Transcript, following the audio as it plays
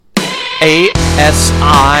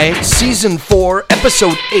ASI Season 4,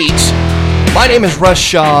 Episode 8. My name is Russ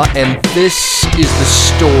Shaw, and this is the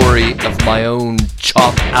story of my own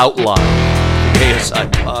chalk outline, the ASI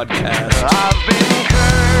Podcast. I've been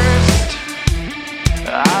cursed,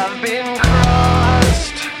 I've been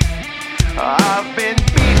crossed, I've been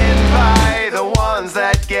beaten by the ones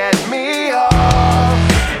that get me off.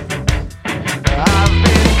 I've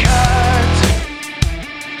been cut,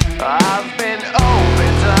 I've been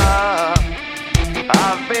opened up,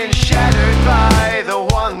 I've been shattered by the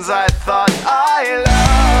ones I thought I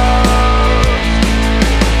loved.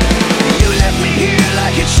 You left me here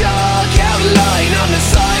like a chalk outline on the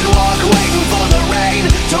sidewalk, waiting for the rain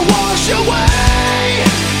to wash away,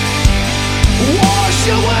 wash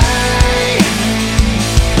away.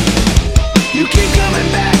 You keep coming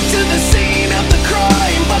back to the scene of the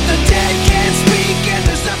crime, but the dead can't speak and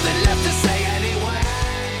there's nothing left to say anyway.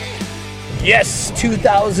 Yes,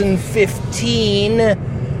 2015.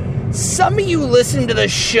 Some of you listen to the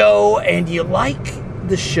show and you like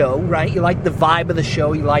the show, right? You like the vibe of the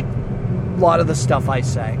show. You like a lot of the stuff I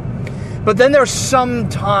say. But then there's some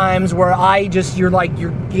times where you're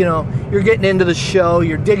getting into the show,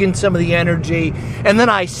 you're digging some of the energy, and then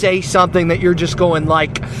I say something that you're just going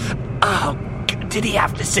like, oh, did he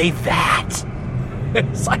have to say that?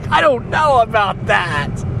 It's like, I don't know about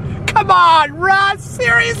that. Come on, Russ,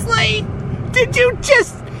 seriously? Did you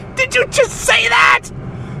just say that?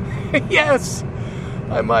 Yes,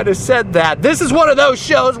 I might have said that. This is one of those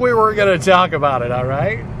shows we were going to talk about it, all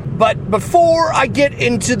right? But before I get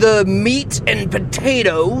into the meat and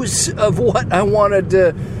potatoes of what I wanted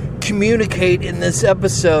to communicate in this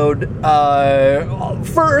episode,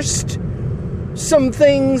 first, some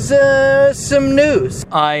things, some news.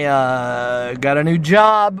 I got a new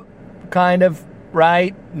job, kind of,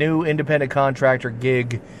 right? New independent contractor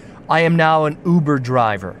gig. I am now an Uber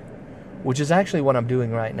driver, which is actually what I'm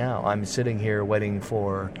doing right now. I'm sitting here waiting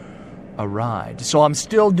for a ride. So I'm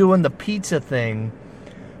still doing the pizza thing,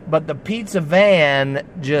 but the pizza van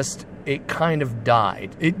it kind of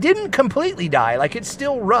died. It didn't completely die. Like, it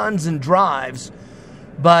still runs and drives,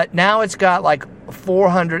 but now it's got like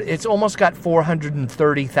it's almost got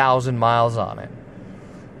 430,000 miles on it.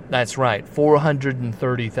 That's right,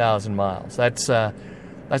 430,000 miles. That's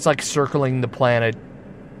like circling the planet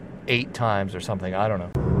 8 times or something. I don't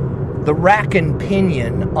know. The rack and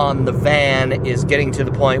pinion on the van is getting to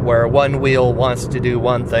the point where one wheel wants to do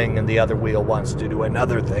one thing and the other wheel wants to do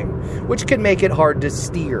another thing, which can make it hard to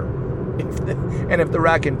steer. And if the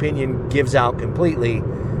rack and pinion gives out completely,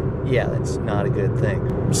 yeah, that's not a good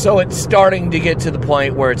thing. So it's starting to get to the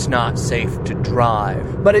point where it's not safe to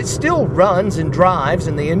drive. But it still runs and drives,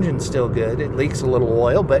 and the engine's still good. It leaks a little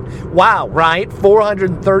oil, but wow, right?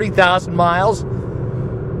 430,000 miles?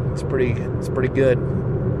 It's pretty good.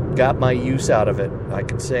 Got my use out of it, I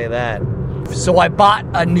can say that. So I bought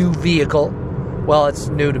a new vehicle. Well, it's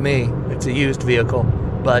new to me. It's a used vehicle.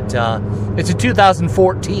 But it's a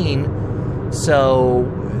 2014, so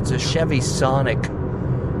it's a Chevy Sonic.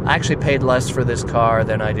 I actually paid less for this car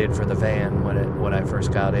than I did for the van when I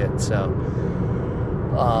first got it. So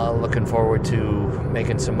looking forward to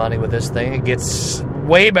making some money with this thing. It gets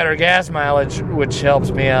way better gas mileage, which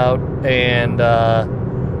helps me out. And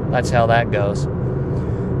that's how that goes.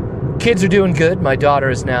 Kids are doing good. My daughter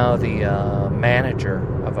is now the manager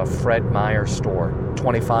of a Fred Meyer store,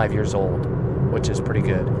 25 years old, which is pretty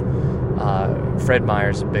good. Fred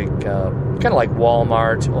Meyer's a big, kind of like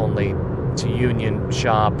Walmart, only it's a union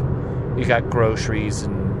shop. You got groceries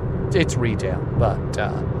and it's retail. But,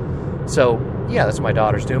 so, yeah, that's what my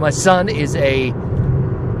daughter's doing. My son is a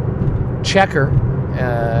checker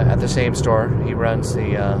at the same store. He runs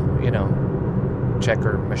the,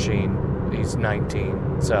 checker machine. He's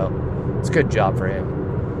 19, so it's a good job for him.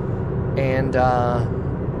 And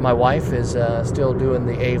my wife is still doing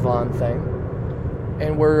the Avon thing,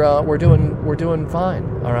 and we're doing fine,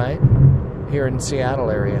 all right, here in the Seattle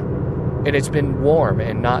area. And it's been warm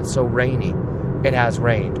and not so rainy. It has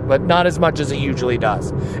rained, but not as much as it usually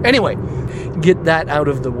does. Anyway, get that out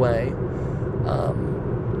of the way.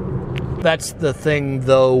 That's the thing,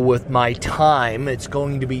 though, with my time. It's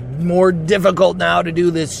going to be more difficult now to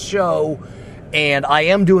do this show, and I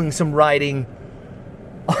am doing some writing.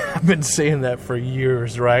 I've been saying that for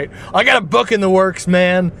years, right? I got a book in the works,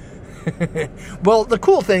 man. Well, the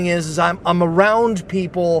cool thing is I'm around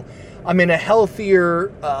people. I'm in a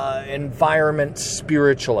healthier environment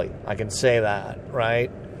spiritually. I can say that,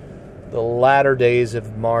 right? The latter days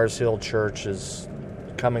of Mars Hill Church is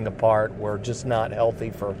coming apart. We're just not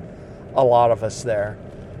healthy for a lot of us there.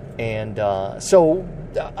 And I'm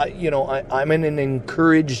in an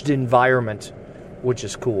encouraged environment, which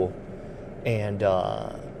is cool. And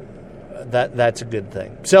that's a good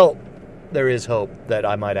thing. So there is hope that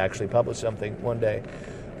I might actually publish something one day.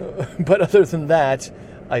 But other than that,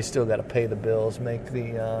 I still got to pay the bills, make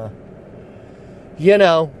the,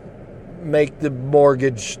 make the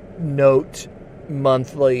mortgage note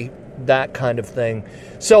monthly, that kind of thing.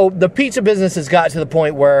 So the pizza business has got to the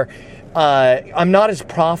point where I'm not as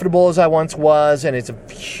profitable as I once was, and it's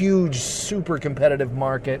a huge, super competitive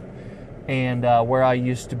market. And where I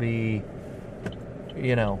used to be,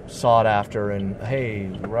 sought after, and hey,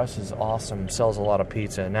 Russ is awesome, sells a lot of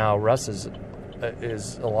pizza. Now Russ is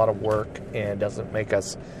a lot of work and doesn't make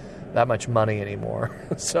us that much money anymore.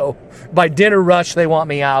 So by dinner rush, they want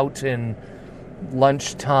me out, and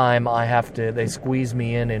lunchtime they squeeze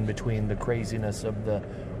me in between the craziness of the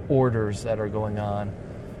orders that are going on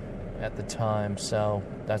at the time. So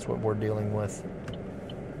that's what we're dealing with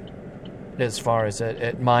as far as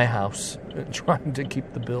at my house, trying to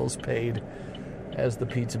keep the bills paid as the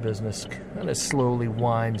pizza business kind of slowly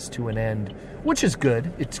winds to an end, which is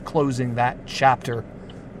good. It's closing that chapter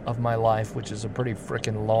of my life, which is a pretty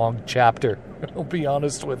freaking long chapter, I'll be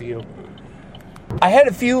honest with you. I had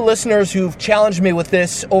a few listeners who've challenged me with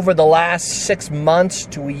this over the last 6 months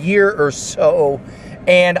to a year or so,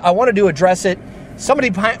 and I wanted to address it. Somebody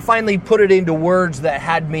finally put it into words that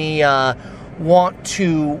had me want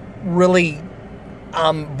to really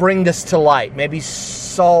bring this to light, maybe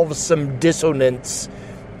solve some dissonance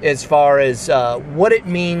as far as what it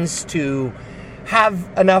means to have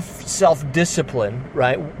enough self-discipline,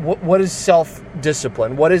 right? What is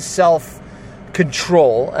self-discipline? What is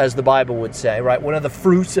self-control, as the Bible would say, right? One of the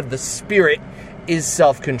fruits of the Spirit is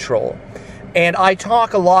self-control. And I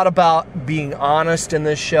talk a lot about being honest in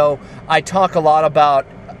this show. I talk a lot about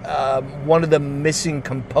one of the missing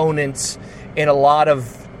components in a lot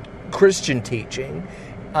of Christian teaching,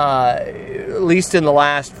 at least in the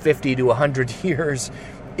last 50 to 100 years,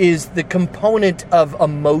 is the component of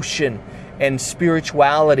emotion and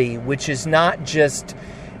spirituality, which is not just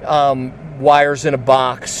wires in a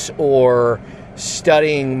box or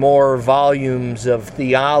studying more volumes of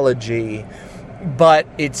theology, but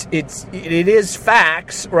it is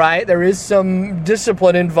facts, right? There is some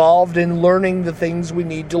discipline involved in learning the things we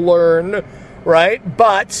need to learn, right?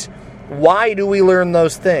 But why do we learn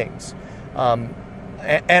those things?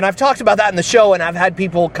 And I've talked about that in the show, and I've had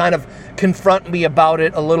people kind of confront me about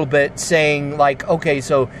it a little bit, saying like, okay,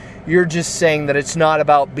 so you're just saying that it's not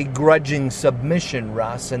about begrudging submission,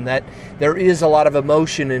 Russ, and that there is a lot of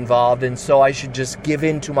emotion involved, and so I should just give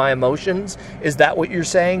in to my emotions? Is that what you're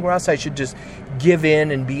saying, Russ? I should just give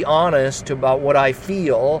in and be honest about what I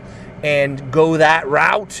feel and go that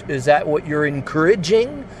route? Is that what you're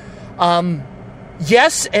encouraging?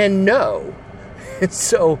 Yes and no.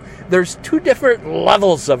 So there's two different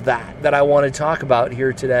levels of that I want to talk about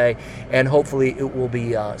here today, and hopefully it will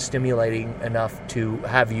be stimulating enough to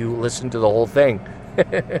have you listen to the whole thing.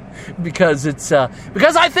 because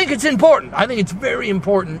I think it's important. I think it's very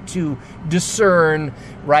important to discern,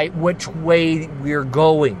 right, which way we're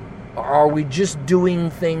going. Are we just doing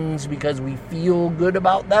things because we feel good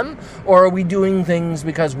about them? Or are we doing things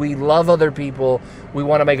because we love other people? We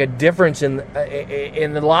want to make a difference in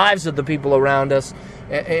the lives of the people around us,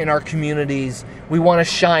 in our communities. We want to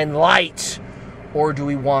shine light. Or do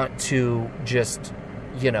we want to just,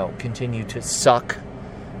 continue to suck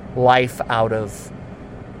life out of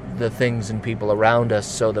the things and people around us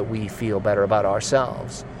so that we feel better about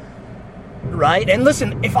ourselves? Right? And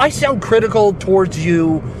listen, if I sound critical towards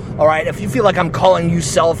you, all right, if you feel like I'm calling you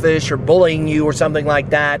selfish or bullying you or something like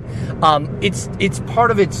that, it's part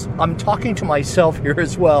of it's, I'm talking to myself here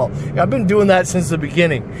as well. I've been doing that since the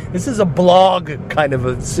beginning. This is a blog kind of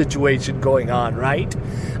a situation going on, right?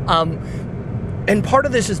 And part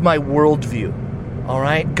of this is my worldview, all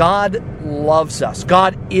right? God loves us.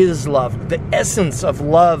 God is love. The essence of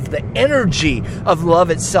love, the energy of love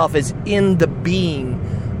itself is in the being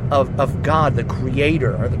of God, the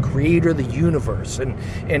creator of the universe,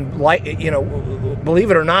 and like,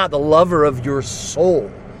 believe it or not, the lover of your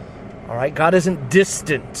soul. All right, God isn't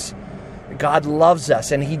distant. God loves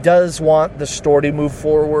us, and He does want the story to move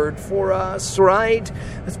forward for us, right?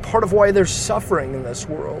 That's part of why there's suffering in this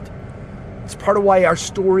world. It's part of why our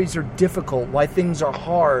stories are difficult, why things are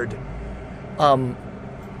hard.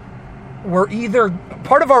 We're either,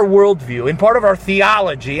 part of our worldview and part of our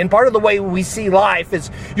theology and part of the way we see life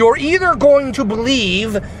is you're either going to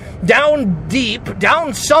believe down deep,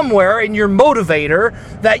 down somewhere in your motivator,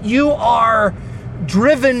 that you are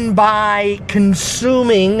driven by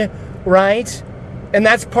consuming, right? And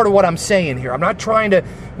that's part of what I'm saying here. I'm not trying to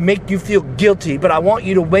make you feel guilty, but I want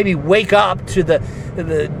you to maybe wake up to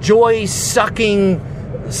the joy-sucking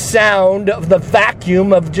sound of the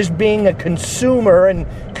vacuum of just being a consumer and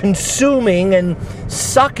consuming and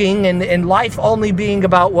sucking, and life only being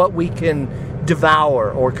about what we can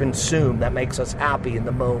devour or consume that makes us happy in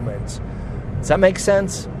the moment. Does that make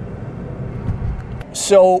sense?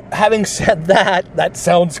 So, having said that, that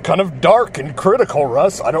sounds kind of dark and critical,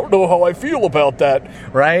 Russ. I don't know how I feel about that,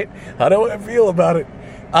 right? How do I feel about it?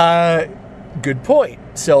 Good point.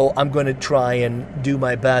 So, I'm going to try and do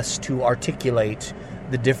my best to articulate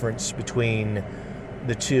the difference between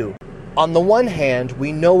the two. On the one hand,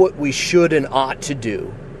 we know what we should and ought to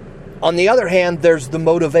do. On the other hand, there's the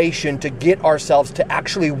motivation to get ourselves to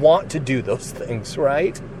actually want to do those things,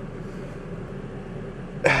 right?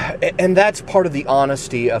 And that's part of the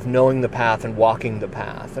honesty of knowing the path and walking the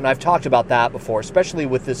path. And I've talked about that before, especially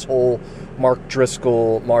with this whole Mark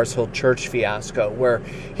Driscoll, Mars Hill Church fiasco, where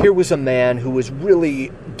here was a man who was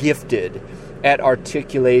really gifted at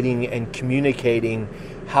articulating and communicating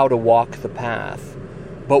how to walk the path.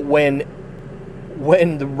 But when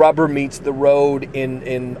the rubber meets the road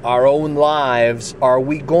in our own lives, are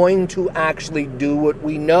we going to actually do what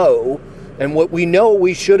we know and what we know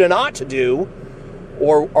we should and ought to do?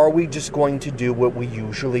 Or are we just going to do what we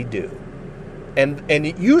usually do? And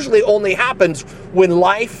it usually only happens when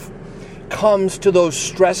life comes to those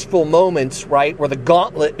stressful moments, right, where the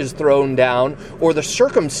gauntlet is thrown down, or the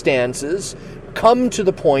circumstances come to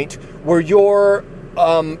the point where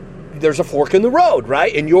there's a fork in the road,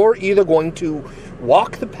 right? And you're either going to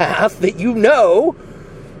walk the path that you know,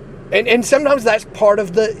 and sometimes that's part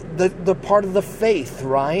of the part of the faith,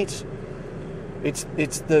 right? It's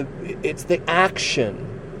the action.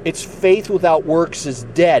 It's faith without works is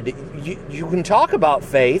dead. You can talk about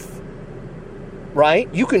faith,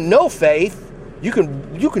 right? You can know faith. You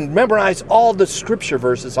can memorize all the scripture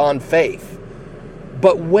verses on faith.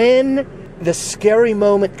 But when the scary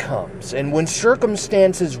moment comes and when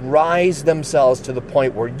circumstances rise themselves to the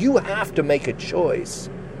point where you have to make a choice,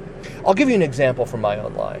 I'll give you an example from my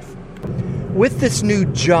own life. With this new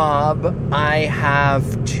job, I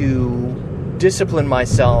have to discipline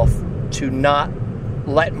myself to not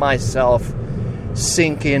let myself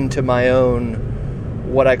sink into my own,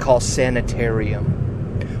 what I call sanitarium.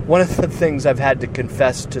 One of the things I've had to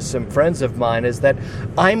confess to some friends of mine is that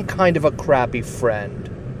I'm kind of a crappy friend,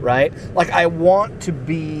 right? Like, I want to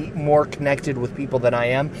be more connected with people than I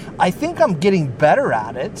am. I think I'm getting better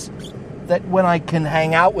at it, that when I can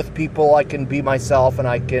hang out with people, I can be myself, and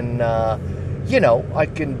I can, I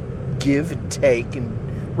can give and take and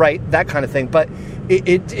right, that kind of thing. But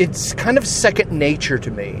it's kind of second nature to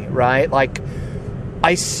me, right? Like,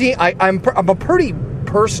 I'm a pretty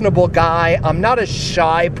personable guy. I'm not a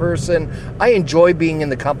shy person. I enjoy being in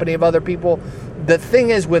the company of other people. The thing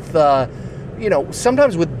is with,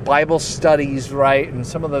 sometimes with Bible studies, right, and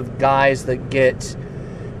some of the guys that get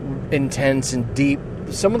intense and deep,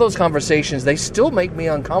 some of those conversations, they still make me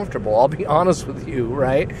uncomfortable. I'll be honest with you,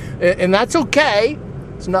 right? And that's okay.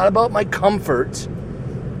 It's not about my comfort.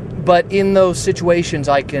 But in those situations,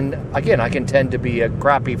 I can tend to be a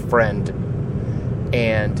crappy friend,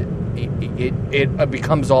 and it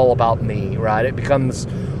becomes all about me, right? It becomes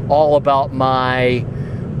all about my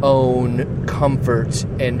own comfort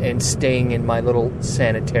and staying in my little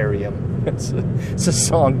sanitarium. It's a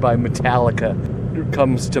song by Metallica. It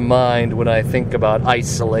comes to mind when I think about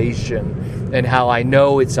isolation and how I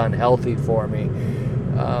know it's unhealthy for me.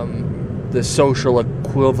 The social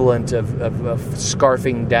equivalent of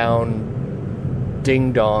scarfing down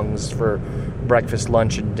ding-dongs for breakfast,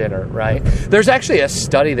 lunch, and dinner, right? There's actually a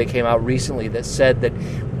study that came out recently that said that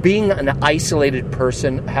being an isolated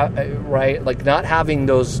person, right, like not having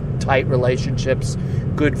those tight relationships,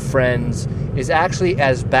 good friends, is actually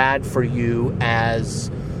as bad for you as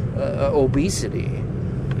obesity,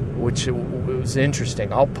 which was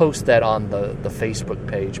interesting. I'll post that on the Facebook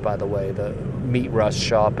page, by the way, the Meet Russ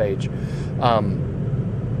Shaw page.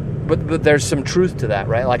 But there's some truth to that,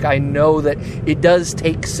 right? Like, I know that it does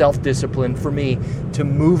take self-discipline for me to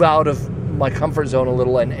move out of my comfort zone a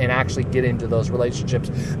little and actually get into those relationships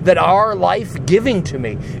that are life-giving to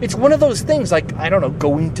me. It's one of those things, like, I don't know,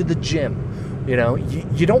 going to the gym. You know,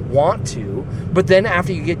 you don't want to, but then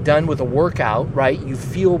after you get done with a workout, right, you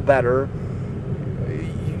feel better.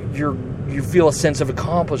 You feel a sense of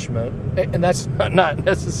accomplishment, and that's not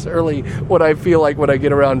necessarily what I feel like when I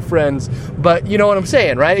get around friends, but you know what I'm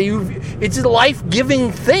saying, right? It's a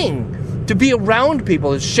life-giving thing to be around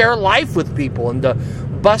people, to share life with people, and to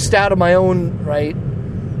bust out of my own, right,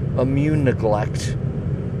 immune neglect,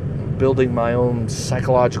 building my own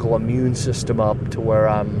psychological immune system up to where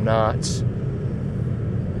I'm not,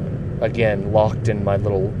 again, locked in my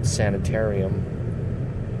little sanitarium.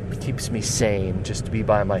 keeps me sane just to be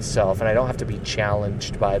by myself, and I don't have to be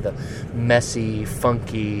challenged by the messy,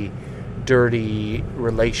 funky, dirty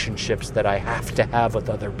relationships that I have to have with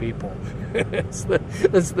other people. That's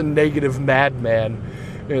the negative madman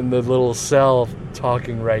in the little cell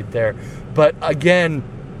talking right there. But again,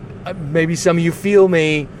 maybe some of you feel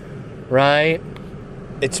me, right?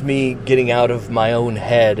 It's me getting out of my own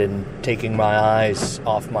head and taking my eyes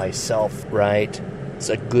off myself, right? It's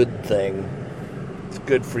a good thing. It's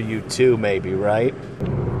good for you too, maybe, right?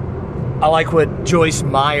 I like what Joyce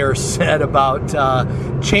Meyer said about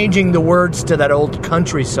changing the words to that old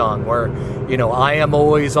country song where, I am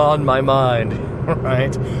always on my mind,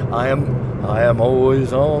 right? I am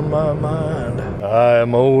always on my mind. I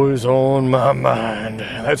am always on my mind.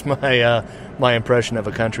 That's my impression of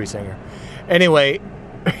a country singer. Anyway,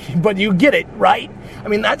 but you get it, right? I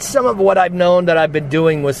mean, that's some of what I've known that I've been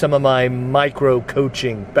doing with some of my micro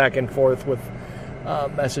coaching back and forth with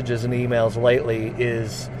messages and emails lately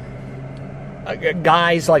is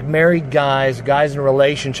guys, like married guys in a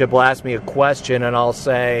relationship will ask me a question and I'll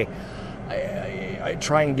say, I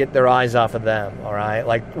try and get their eyes off of them, all right?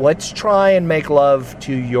 Like, let's try and make love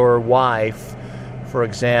to your wife, for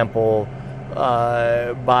example,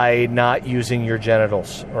 by not using your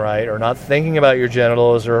genitals, right? Or not thinking about your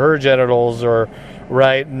genitals or her genitals or,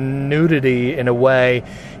 right, nudity in a way.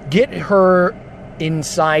 Get her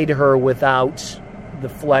inside her without the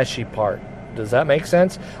fleshy part. Does that make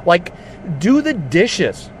sense? Like, do the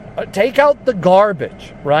dishes. Take out the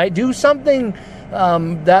garbage, right? Do something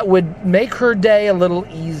that would make her day a little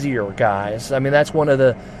easier, guys. I mean, that's one of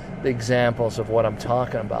the examples of what I'm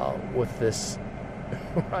talking about with this,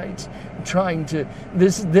 right?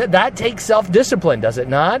 That takes self-discipline, does it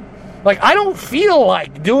not? Like, I don't feel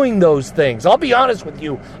like doing those things. I'll be honest with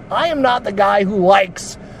you. I am not the guy who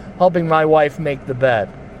likes helping my wife make the bed.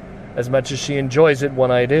 As much as she enjoys it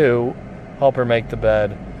when I do help her make the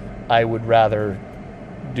bed, I would rather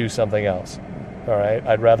do something else. All right?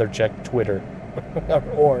 I'd rather check Twitter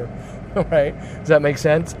or right? Does that make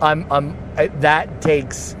sense? That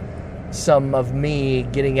takes some of me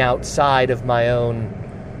getting outside of my own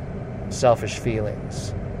selfish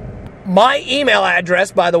feelings. My email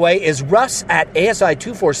address, by the way, is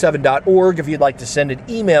russ@asi247.org if you'd like to send an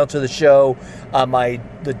email to the show.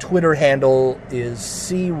 The Twitter handle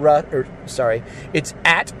is it's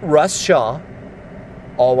 @RussShaw,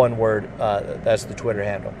 all one word. That's the Twitter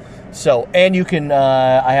handle. So, and you can,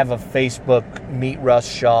 I have a Facebook Meet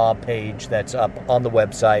Russ Shaw page that's up on the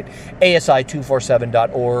website,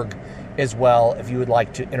 asi247.org. as well, if you would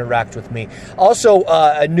like to interact with me. Also,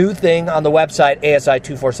 a new thing on the website,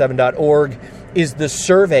 asi247.org, is the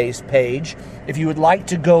surveys page. If you would like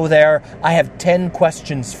to go there, I have 10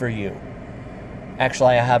 questions for you.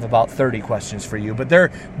 Actually, I have about 30 questions for you, but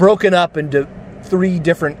they're broken up into 3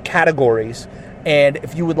 different categories. And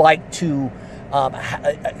if you would like to,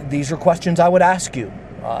 these are questions I would ask you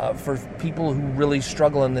for people who really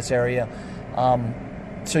struggle in this area.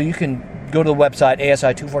 So you can go to the website,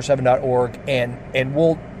 asi247.org, and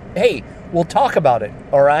we'll talk about it,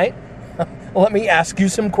 all right? Let me ask you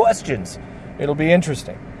some questions. It'll be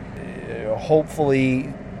interesting.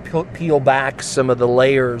 Hopefully peel back some of the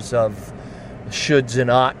layers of shoulds and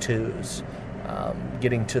ought tos,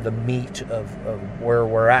 getting to the meat of where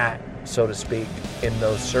we're at, so to speak, in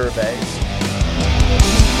those surveys.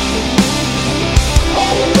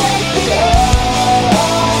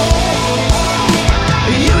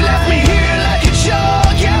 You left me here like a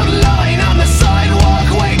jug out lying on the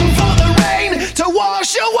sidewalk, waiting for the rain to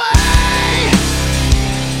wash away.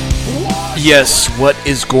 Yes, what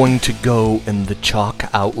is going to go in the chalk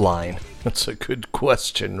outline? That's a good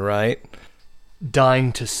question, right?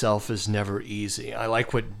 Dying to self is never easy. I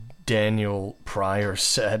like what Daniel Pryor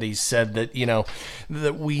said. He said that,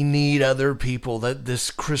 that we need other people, that this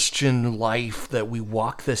Christian life, that we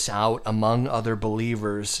walk this out among other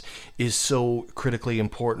believers is so critically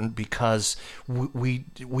important because we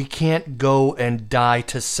can't go and die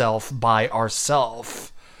to self by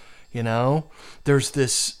ourselves. There's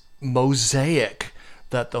this mosaic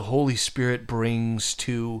that the Holy Spirit brings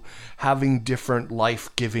to having different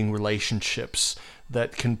life-giving relationships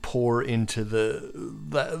that can pour into the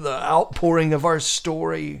outpouring of our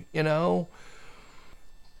story,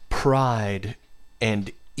 Pride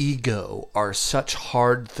and ego are such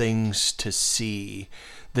hard things to see.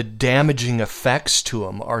 The damaging effects to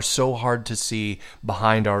them are so hard to see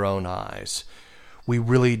behind our own eyes. We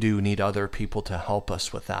really do need other people to help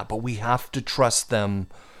us with that, but we have to trust them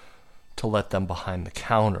to let them behind the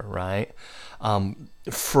counter, right?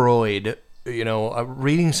 Freud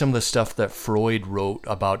reading some of the stuff that Freud wrote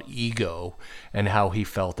about ego and how he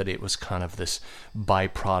felt that it was kind of this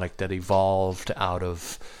byproduct that evolved out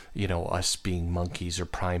of, us being monkeys or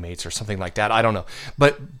primates or something like that. I don't know.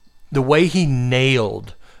 But the way he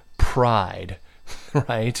nailed pride,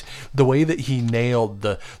 right? The way that he nailed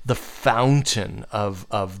the fountain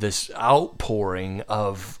of this outpouring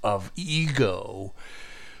of ego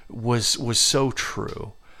was so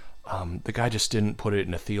true. The guy just didn't put it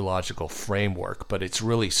in a theological framework, but it's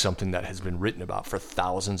really something that has been written about for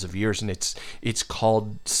thousands of years, and it's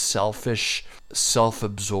called selfish,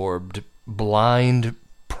 self-absorbed, blind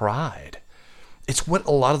pride. It's what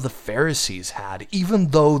a lot of the Pharisees had, even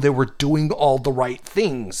though they were doing all the right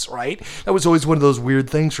things, right? That was always one of those weird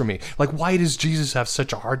things for me. Like, why does Jesus have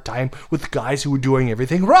such a hard time with guys who were doing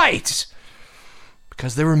everything right?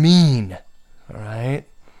 Because they were mean, all right?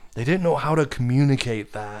 They didn't know how to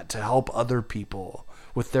communicate that to help other people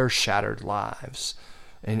with their shattered lives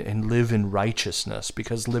and live in righteousness,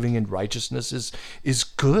 because living in righteousness is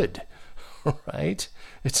good, right?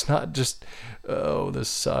 It's not just, oh, this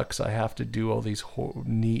sucks, I have to do all these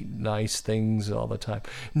neat, nice things all the time.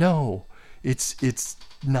 No, it's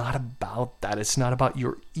not about that. It's not about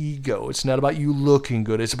your ego. It's not about you looking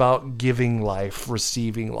good. It's about giving life,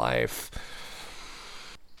 receiving life.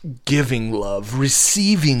 Giving love,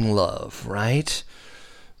 receiving love, right?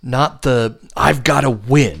 Not the, I've got to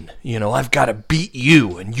win, I've got to beat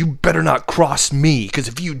you, and you better not cross me, because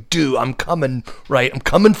if you do, I'm coming, right? I'm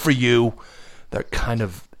coming for you. That kind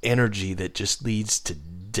of energy that just leads to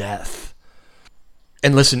death.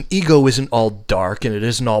 And listen, ego isn't all dark, and it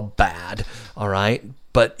isn't all bad, all right?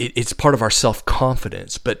 But it's part of our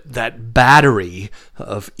self-confidence. But that battery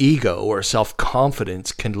of ego or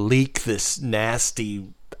self-confidence can leak this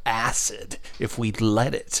nasty acid if we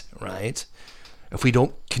let it, right? If we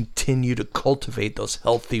don't continue to cultivate those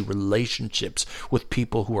healthy relationships with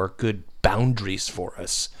people who are good boundaries for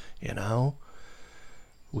us,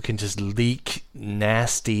 we can just leak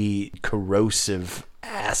nasty, corrosive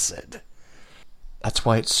acid. That's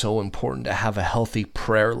why it's so important to have a healthy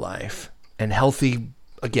prayer life and healthy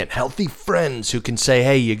friends who can say,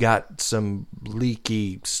 hey, you got some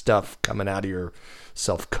leaky stuff coming out of your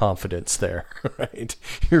self-confidence there, right?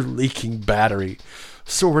 You're leaking battery.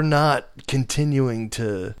 So we're not continuing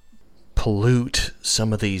to pollute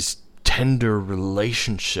some of these tender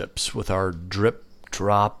relationships with our drip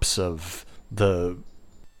drops of the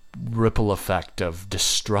ripple effect of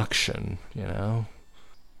destruction,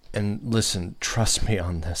 And listen, trust me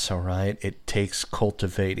on this, all right? It takes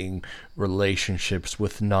cultivating relationships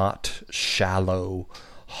with not shallow,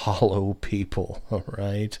 hollow people, all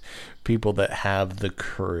right? People that have the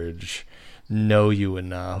courage, know you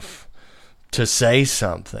enough to say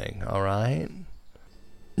something, all right?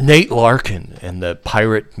 Nate Larkin and the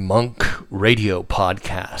Pirate Monk Radio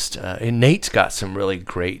podcast. And Nate's got some really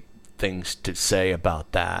great things to say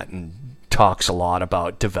about that and talks a lot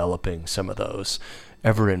about developing some of those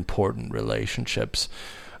ever important relationships,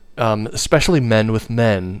 especially men with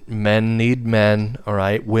men. Men need men, all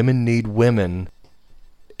right? Women need women.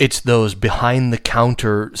 It's those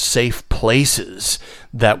behind-the-counter safe places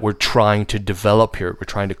that we're trying to develop here, we're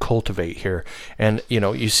trying to cultivate here. And,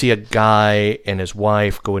 you see a guy and his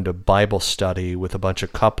wife go into Bible study with a bunch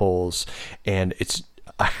of couples, and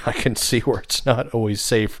I can see where it's not always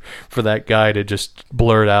safe for that guy to just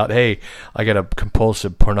blurt out, hey, I got a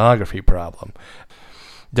compulsive pornography problem.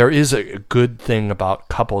 There is a good thing about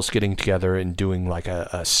couples getting together and doing like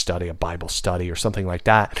a study, a Bible study or something like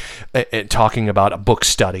that, and talking about a book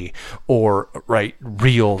study or, right,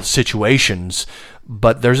 real situations.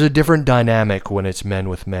 But there's a different dynamic when it's men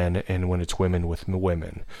with men and when it's women with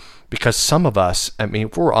women. Because some of us,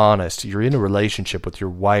 if we're honest, you're in a relationship with your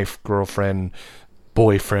wife, girlfriend,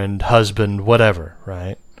 boyfriend, husband, whatever,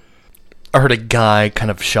 right? I heard a guy, kind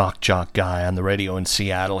of shock jock guy on the radio in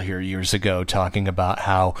Seattle here years ago talking about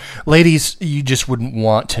how, ladies, you just wouldn't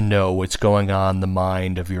want to know what's going on in the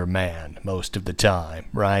mind of your man most of the time,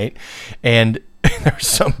 right? And there's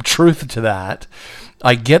some truth to that.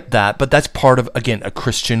 I get that, but that's part of, again, a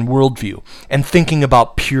Christian worldview and thinking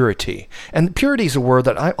about purity. And purity is a word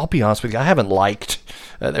that I'll be honest with you, I haven't liked.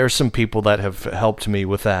 There's some people that have helped me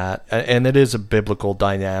with that, and it is a biblical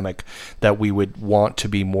dynamic that we would want to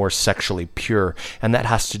be more sexually pure, and that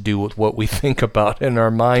has to do with what we think about in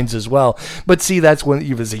our minds as well. But see, that's when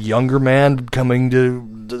you as a younger man coming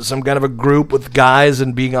to some kind of a group with guys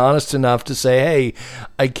and being honest enough to say, hey,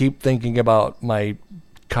 I keep thinking about my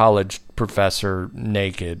college professor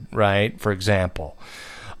naked, right? For example.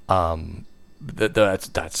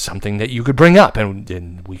 that's something that you could bring up,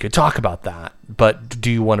 and we could talk about that. But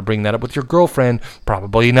do you want to bring that up with your girlfriend?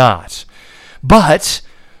 Probably not. But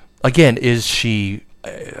again, is she?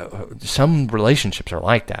 Some relationships are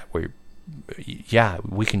like that, where yeah,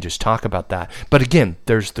 we can just talk about that. But again,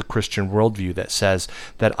 there's the Christian worldview that says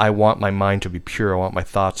that I want my mind to be pure, I want my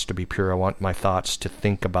thoughts to be pure, I want my thoughts to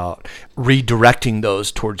think about redirecting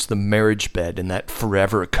those towards the marriage bed and that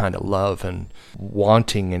forever kind of love and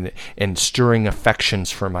wanting and stirring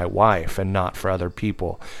affections for my wife and not for other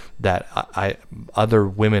people. That other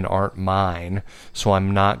women aren't mine, so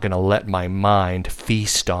I'm not going to let my mind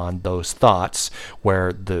feast on those thoughts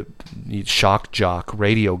where the shock jock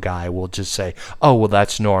radio guy will just say, oh, well,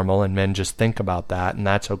 that's normal, and men just think about that, and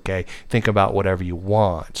that's okay. Think about whatever you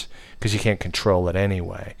want, because you can't control it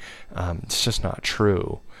anyway. It's just not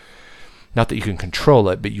true. Not that you can control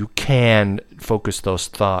it, but you can focus those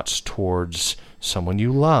thoughts towards someone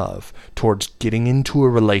you love, towards getting into a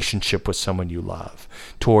relationship with someone you love,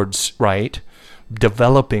 towards,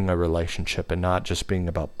 developing a relationship and not just being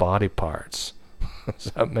about body parts. Does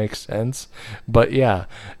that make sense? But yeah,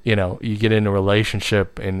 you get in a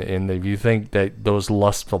relationship and if you think that those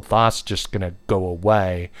lustful thoughts just going to go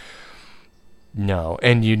away, no.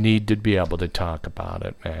 And you need to be able to talk about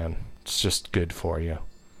it, man. It's just good for you.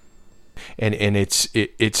 And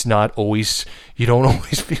it's not always, you don't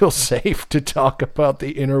always feel safe to talk about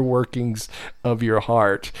the inner workings of your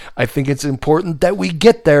heart. I think it's important that we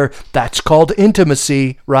get there. That's called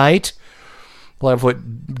intimacy, right? I love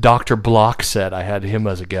what Dr. Block said. I had him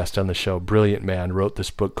as a guest on the show. Brilliant man, wrote this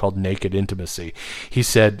book called Naked Intimacy. He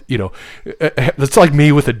said, it's like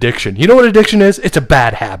me with addiction. You know what addiction is? It's a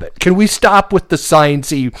bad habit. Can we stop with the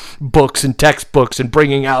sciencey books and textbooks and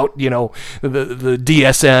bringing out, the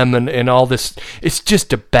DSM and all this? It's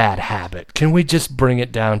just a bad habit. Can we just bring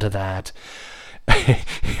it down to that?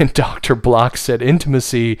 And Dr. Block said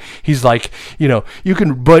intimacy, he's like, you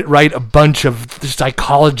can write a bunch of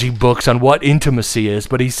psychology books on what intimacy is,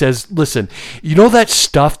 but he says, listen, that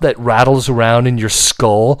stuff that rattles around in your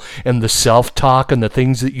skull and the self-talk and the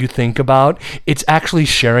things that you think about, it's actually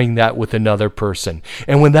sharing that with another person.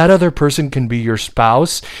 And when that other person can be your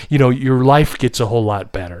spouse, your life gets a whole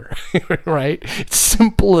lot better, right? It's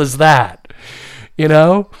simple as that.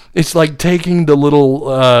 It's like taking the little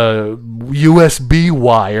USB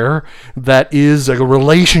wire that is a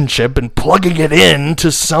relationship and plugging it in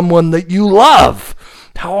to someone that you love.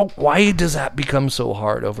 Why does that become so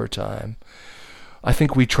hard over time? I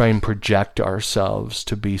think we try and project ourselves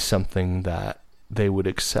to be something that they would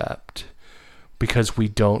accept because we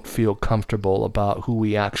don't feel comfortable about who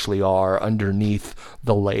we actually are underneath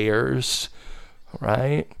the layers,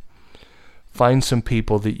 right? Find some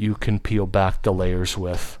people that you can peel back the layers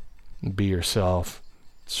with. Be yourself.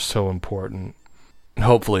 It's so important.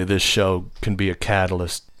 Hopefully this show can be a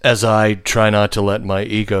catalyst as I try not to let my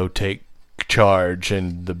ego take charge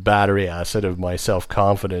and the battery acid of my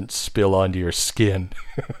self-confidence spill onto your skin.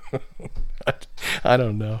 I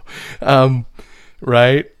don't know.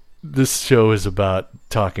 Right? This show is about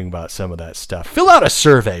talking about some of that stuff. Fill out a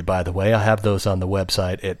survey, by the way. I have those on the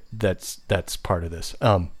website. That's part of this.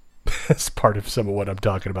 It's part of some of what I'm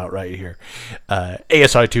talking about right here.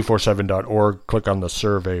 ASI247.org. Click on the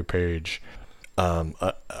survey page.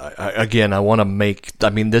 Again, I want to make...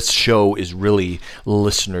 this show is really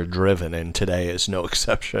listener-driven, and today is no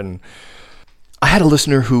exception. I had a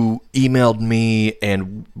listener who emailed me,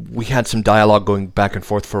 and we had some dialogue going back and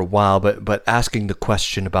forth for a while, but asking the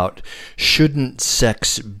question about, shouldn't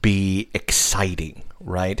sex be exciting,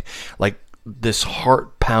 right? Like this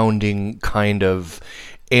heart-pounding kind of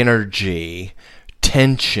energy,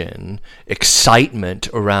 tension, excitement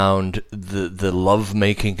around the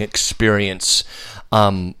lovemaking experience.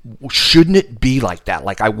 Shouldn't it be like that?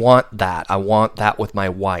 Like, I want that with my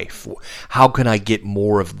wife. How can I get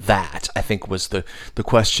more of that? I think was the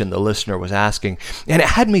question the listener was asking. And it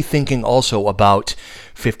had me thinking also about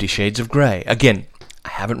 50 Shades of Grey. Again, I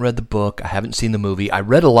haven't read the book. I haven't seen the movie. I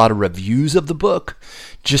read a lot of reviews of the book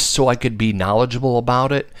just so I could be knowledgeable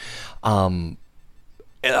about it.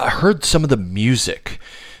 I heard some of the music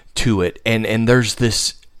to it, and there's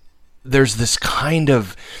this kind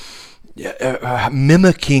of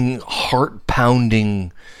mimicking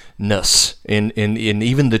heart-poundingness in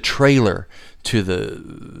even the trailer to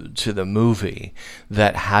the movie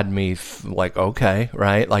that had me like, okay,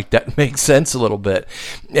 right, like that makes sense a little bit,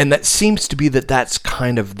 and that seems to be that's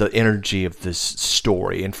kind of the energy of this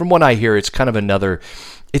story. And from what I hear, it's kind of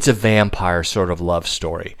it's a vampire sort of love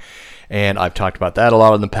story. And I've talked about that a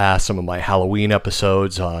lot in the past, some of my Halloween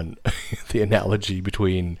episodes on the analogy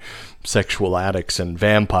between sexual addicts and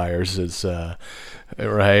vampires is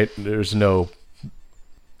right? There's no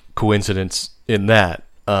coincidence in that.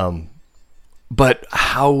 But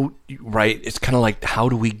how, right? It's kind of like, how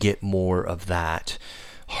do we get more of that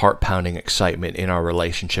heart-pounding excitement in our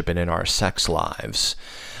relationship and in our sex lives?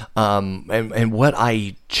 And what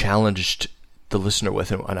I challenged the listener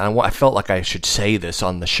with, and I felt like I should say this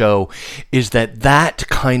on the show, is that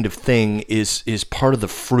kind of thing is part of the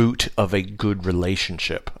fruit of a good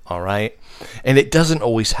relationship, all right? And it doesn't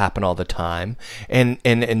always happen all the time. And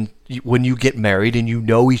when you get married and you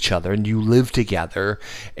know each other and you live together,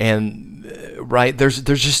 and right, there's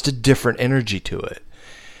just a different energy to it.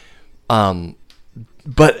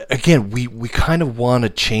 But again, we kind of want to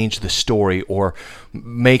change the story or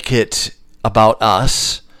make it about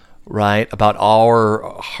us, right? About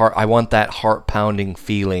our heart. I want that heart-pounding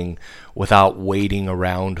feeling without waiting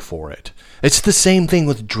around for it. It's the same thing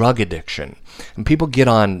with drug addiction. And people get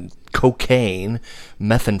on cocaine,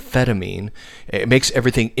 methamphetamine. It makes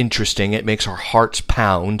everything interesting. It makes our hearts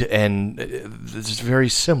pound, and it's very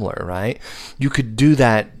similar, right? You could do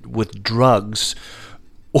that with drugs,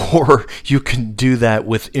 or you can do that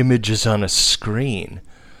with images on a screen.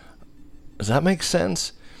 Does that make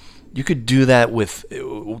sense? You could do that with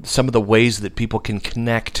some of the ways that people can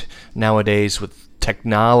connect nowadays with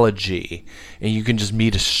technology, and you can just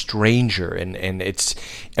meet a stranger, and it's,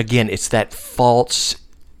 again, it's that false,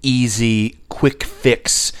 easy, quick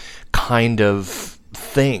fix kind of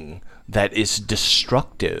thing that is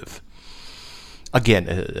destructive. Again,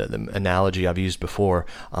 the analogy I've used before,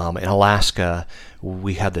 in Alaska,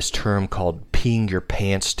 we have this term called peeing your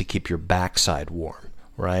pants to keep your backside warm,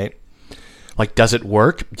 right? Like, does it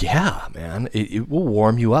work? Yeah, man. It will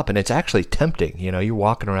warm you up, and it's actually tempting. You know, you're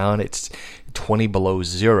walking around, it's 20 below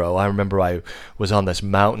zero. I remember I was on this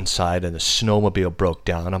mountainside, and the snowmobile broke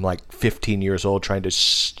down. I'm like 15 years old trying to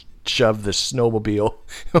shove the snowmobile,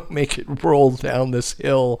 make it roll down this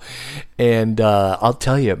hill. And I'll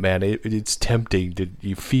tell you, man, it's tempting.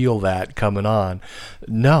 You feel that coming on.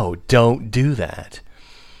 No, don't do that.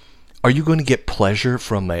 Are you going to get pleasure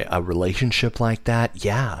from a relationship like that?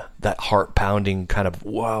 Yeah, that heart-pounding kind of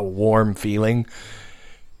warm feeling.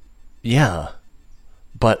 Yeah.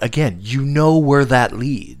 But again, you know where that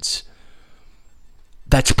leads.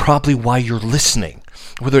 That's probably why you're listening.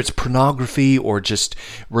 Whether it's pornography or just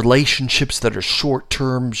relationships that are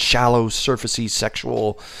short-term, shallow, surfacey,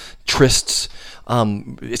 sexual trysts,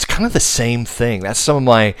 it's kind of the same thing. That's some of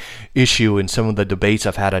my issue in some of the debates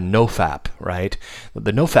I've had on NoFap, right?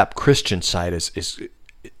 The NoFap Christian side is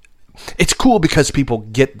it's cool because people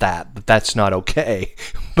get that that's not okay.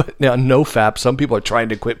 But now NoFap, some people are trying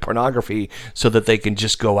to quit pornography so that they can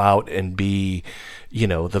just go out and be,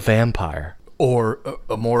 the vampire. Or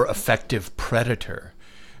a more effective predator.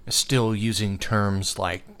 Still using terms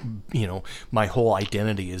like, my whole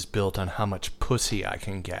identity is built on how much pussy I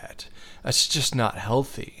can get. That's just not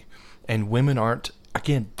healthy. And women aren't,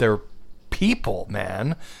 again, they're people,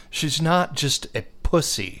 man. She's not just a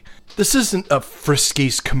pussy. This isn't a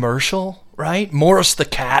Friskies commercial, right? Morris the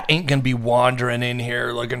cat ain't gonna be wandering in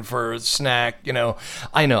here looking for a snack,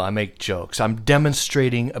 I know, I make jokes. I'm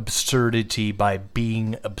demonstrating absurdity by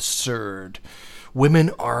being absurd.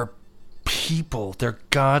 Women are people. They're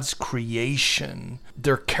God's creation.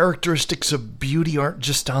 Their characteristics of beauty aren't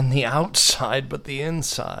just on the outside, but the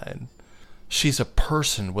inside. She's a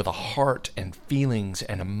person with a heart and feelings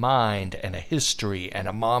and a mind and a history and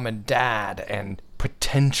a mom and dad and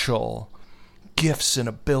potential, gifts and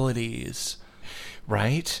abilities,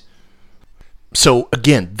 right? So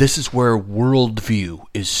again, this is where worldview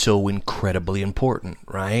is so incredibly important,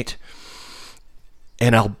 right?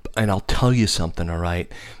 And I'll tell you something, all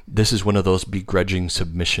right? This is one of those begrudging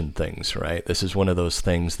submission things, right? This is one of those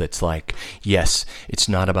things that's like, yes, it's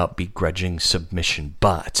not about begrudging submission,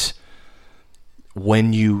 but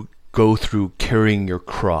when you go through carrying your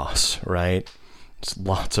cross, right? There's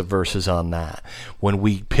lots of verses on that. When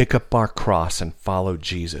we pick up our cross and follow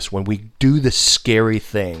Jesus, when we do the scary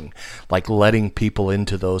thing, like letting people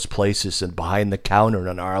into those places and behind the counter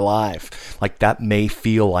in our life, like that may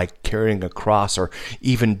feel like carrying a cross, or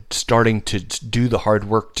even starting to do the hard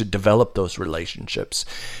work to develop those relationships.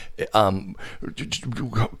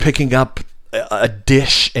 Picking up a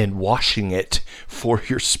dish and washing it for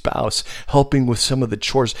your spouse, helping with some of the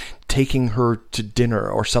chores, taking her to dinner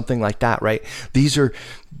or something like that, right? These are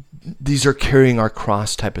carrying our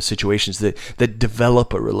cross type of situations that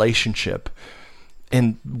develop a relationship.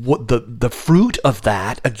 And what the fruit of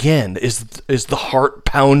that, again, is the heart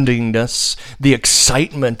poundingness, the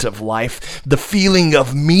excitement of life, the feeling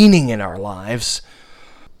of meaning in our lives.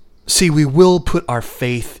 See, we will put our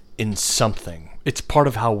faith in something. It's part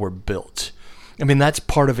of how we're built. I mean, that's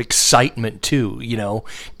part of excitement too,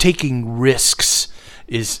 taking risks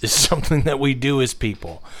is something that we do as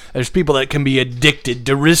people. There's people that can be addicted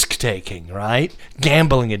to risk taking, right?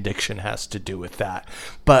 Gambling addiction has to do with that.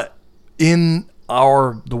 But the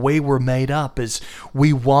way we're made up is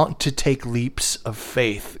we want to take leaps of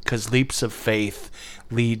faith, because leaps of faith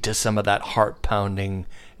lead to some of that heart-pounding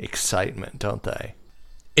excitement, don't they?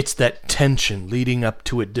 It's that tension leading up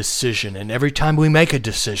to a decision, and every time we make a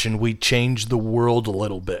decision, we change the world a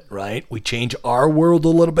little bit, right? We change our world a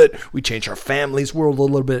little bit, we change our family's world a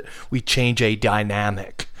little bit, we change a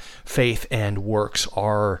dynamic. Faith and works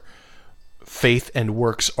are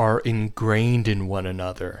ingrained in one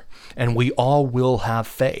another. And we all will have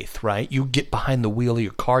faith, right? You get behind the wheel of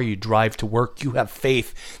your car, you drive to work, you have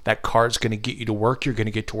faith that car's going to get you to work, you're going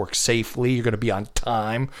to get to work safely, you're going to be on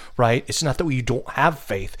time, right? It's not that we don't have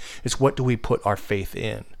faith, it's what do we put our faith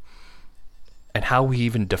in? And how we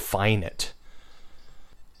even define it.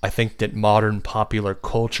 I think that modern popular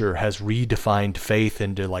culture has redefined faith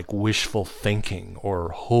into like wishful thinking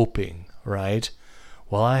or hoping, right?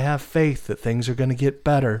 Well, I have faith that things are going to get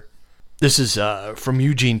better. This is from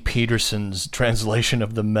Eugene Peterson's translation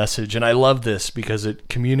of the Message, and I love this because it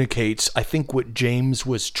communicates, I think what James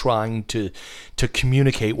was trying to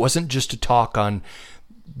communicate wasn't just to talk on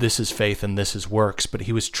this is faith and this is works, but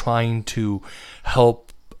he was trying to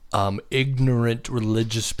help ignorant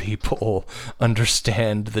religious people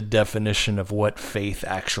understand the definition of what faith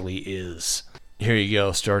actually is. Here you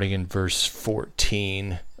go, starting in verse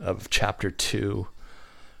 14 of chapter 2,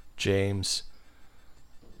 James.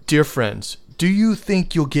 Dear friends, do you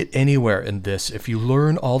think you'll get anywhere in this if you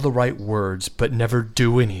learn all the right words but never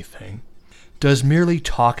do anything? Does merely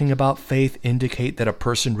talking about faith indicate that a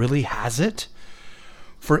person really has it?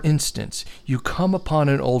 For instance, you come upon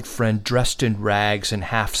an old friend dressed in rags and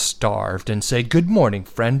half-starved and say, "Good morning,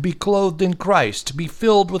 friend, be clothed in Christ, be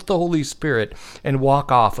filled with the Holy Spirit," and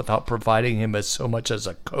walk off without providing him as so much as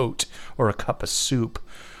a coat or a cup of soup.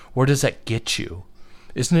 Where does that get you?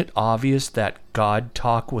 Isn't it obvious that God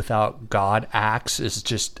talk without God acts is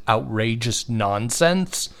just outrageous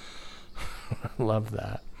nonsense? Love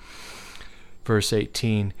that. Verse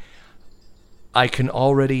 18. I can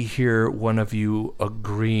already hear one of you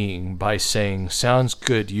agreeing by saying, "Sounds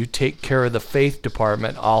good, you take care of the faith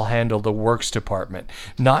department, I'll handle the works department."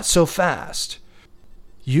 Not so fast.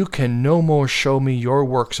 You can no more show me your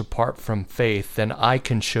works apart from faith than I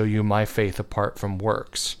can show you my faith apart from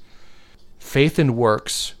works. Faith and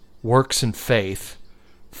works, works and faith,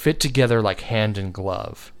 fit together like hand and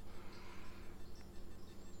glove.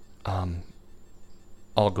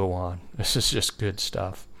 I'll go on. This is just good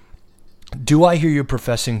stuff. Do I hear you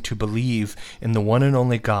professing to believe in the one and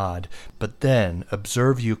only God, but then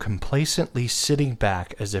observe you complacently sitting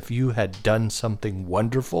back as if you had done something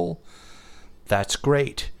wonderful? That's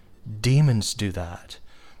great. Demons do that.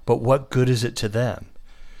 But what good is it to them?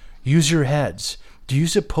 Use your heads. Do you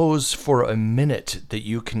suppose for a minute that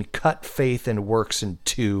you can cut faith and works in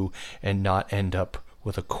two and not end up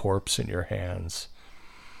with a corpse in your hands?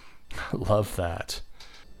 I love that.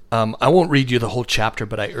 I won't read you the whole chapter,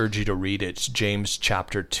 but I urge you to read it. It's James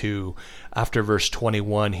chapter 2. After verse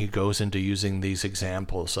 21, he goes into using these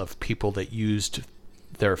examples of people that used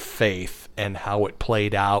their faith and how it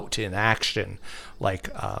played out in action, like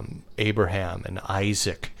Abraham and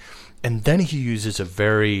Isaac. And then he uses a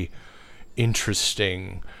very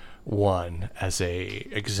interesting one as a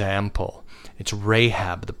example. It's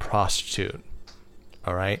Rahab the prostitute.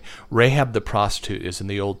 All right. Rahab the prostitute is in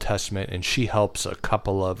the Old Testament, and she helps a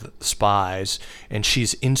couple of spies, and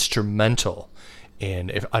she's instrumental in,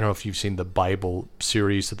 I don't know if you've seen the Bible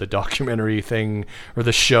series, or the documentary thing, or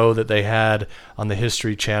the show that they had on the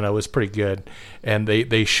History Channel. It was pretty good. And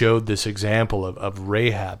they showed this example of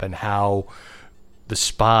Rahab and how the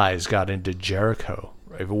spies got into Jericho.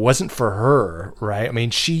 If it wasn't for her, right? I mean,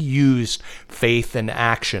 she used faith and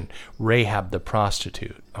action. Rahab the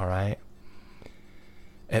prostitute, all right?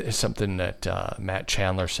 It's something that Matt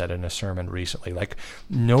Chandler said in a sermon recently. Like,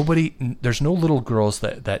 there's no little girls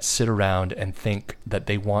that sit around and think that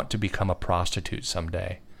they want to become a prostitute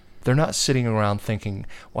someday. They're not sitting around thinking,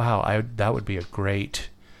 wow, that would be a great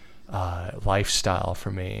lifestyle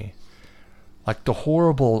for me. Like the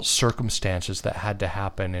horrible circumstances that had to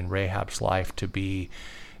happen in Rahab's life to be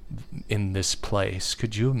in this place.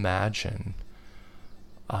 Could you imagine?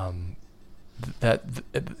 And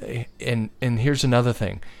here's another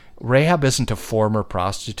thing. Rahab isn't a former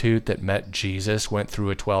prostitute that met Jesus, went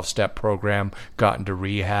through a 12-step program, got into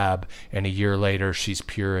rehab, and a year later she's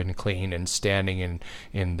pure and clean and standing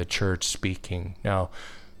in the church speaking.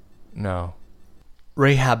 No.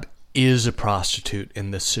 Rahab is a prostitute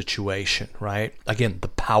in this situation, right? Again, the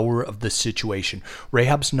power of the situation.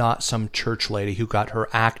 Rahab's not some church lady who got her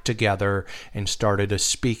act together and started a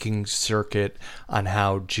speaking circuit on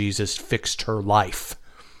how Jesus fixed her life.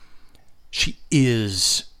 She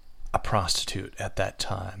is a prostitute at that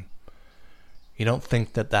time. You don't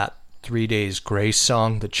think that 3 Days Grace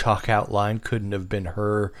song, the chalk outline, couldn't have been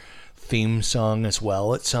her theme song as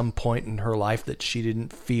well at some point in her life, that she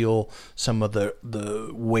didn't feel some of the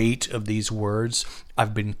weight of these words?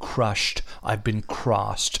 I've been crushed, I've been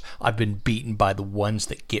crossed, I've been beaten by the ones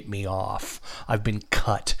that get me off. I've been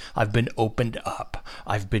cut, I've been opened up,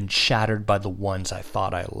 I've been shattered by the ones I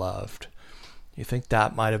thought I loved. You think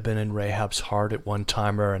that might have been in Rahab's heart at one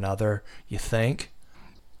time or another? You think?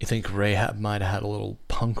 You think Rahab might have had a little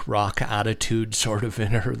punk rock attitude sort of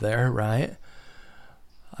in her there, right?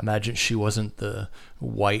 Imagine she wasn't the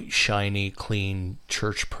white, shiny, clean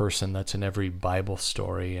church person that's in every Bible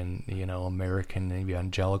story and, American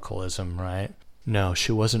evangelicalism, right? No,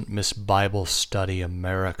 she wasn't Miss Bible Study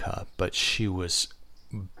America, but she was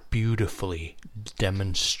beautifully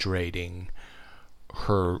demonstrating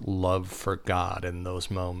her love for God in those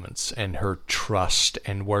moments and her trust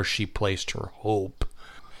and where she placed her hope.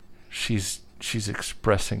 She's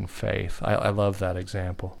expressing faith. I love that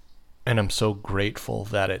example. And I'm so grateful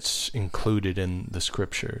that it's included in the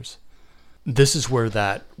scriptures. This is where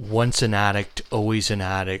that once an addict, always an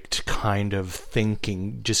addict kind of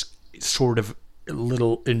thinking just sort of a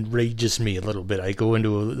little enrages me a little bit. I go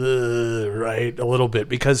into a little bit,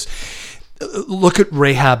 because look at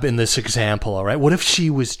Rahab in this example, all right? What if she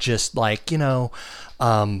was just like,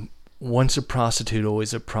 once a prostitute,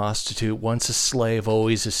 always a prostitute. Once a slave,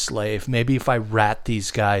 always a slave. Maybe if I rat these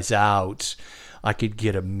guys out, I could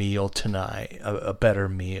get a meal tonight, a better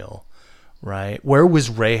meal, right? Where was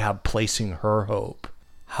Rahab placing her hope?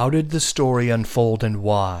 How did the story unfold and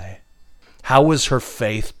why? How was her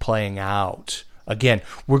faith playing out? Again,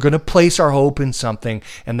 we're going to place our hope in something,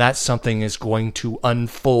 and that something is going to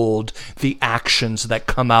unfold the actions that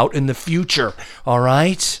come out in the future, all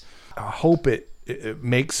right? I hope it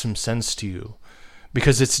makes some sense to you,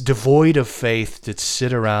 because it's devoid of faith to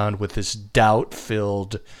sit around with this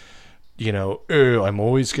doubt-filled, I'm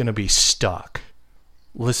always going to be stuck.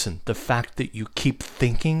 Listen, the fact that you keep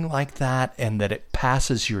thinking like that and that it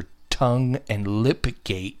passes your tongue and lip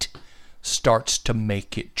gate starts to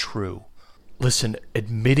make it true. Listen,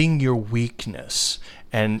 admitting your weakness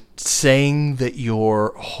and saying that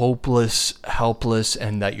you're hopeless, helpless,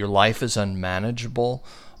 and that your life is unmanageable,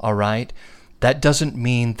 all right? That doesn't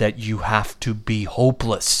mean that you have to be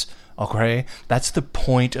hopeless, okay? That's the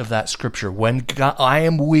point of that scripture. When God, I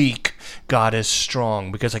am weak, God is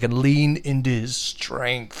strong, because I can lean into his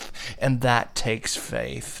strength, and that takes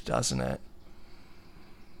faith, doesn't it?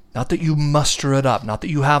 Not that you muster it up, not that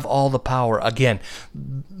you have all the power. Again,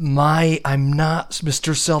 I'm not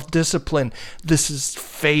Mr. Self-Discipline. This is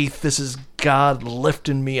faith. This is God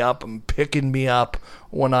lifting me up and picking me up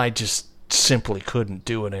when I just simply couldn't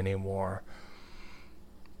do it anymore.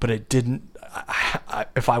 But it didn't.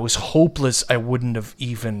 If I was hopeless, I wouldn't have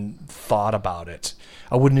even thought about it.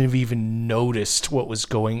 I wouldn't have even noticed what was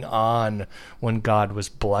going on when God was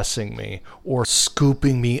blessing me or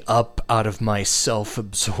scooping me up out of my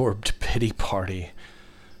self-absorbed pity party,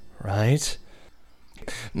 right?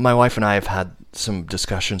 My wife and I have had some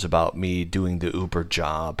discussions about me doing the Uber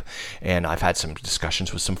job, and I've had some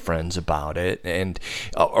discussions with some friends about it. And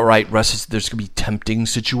all right, Russ, there's going to be tempting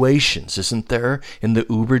situations, isn't there, in the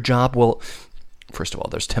Uber job? Well, first of all,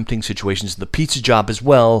 there's tempting situations in the pizza job as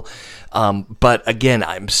well. But again,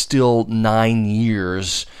 I'm still 9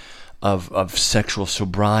 years of sexual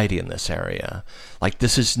sobriety in this area. Like,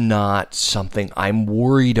 this is not something I'm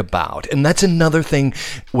worried about. And that's another thing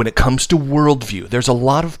when it comes to worldview. There's a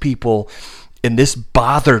lot of people, and this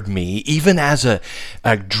bothered me, even as a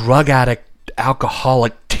drug addict,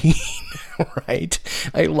 alcoholic teen, right?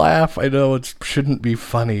 I laugh. I know it shouldn't be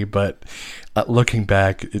funny, but looking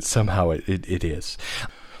back, it is.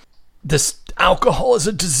 This alcohol is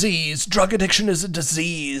a disease. Drug addiction is a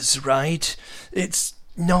disease, right?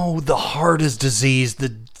 No, the heart is disease.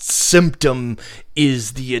 The symptom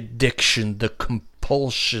is the addiction, the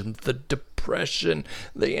compulsion, the depression,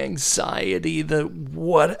 the anxiety, the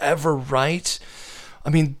whatever, right? I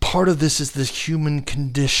mean, part of this is the human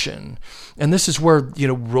condition. And this is where,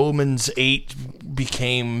 Romans 8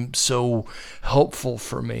 became so helpful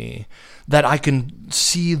for me, that I can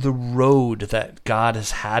see the road that God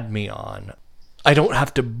has had me on. I don't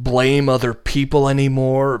have to blame other people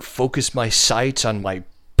anymore, or focus my sights on my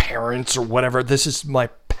parents or whatever. This is my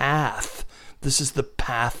path. This is the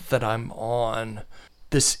path that I'm on.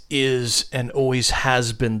 This is and always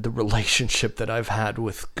has been the relationship that I've had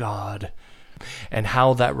with God, and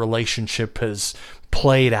how that relationship has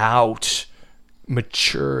played out,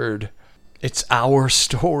 matured. It's our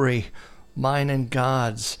story, mine and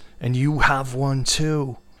God's, and you have one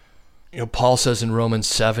too. Paul says in Romans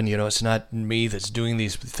 7, it's not me that's doing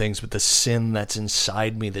these things, but the sin that's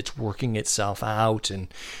inside me that's working itself out.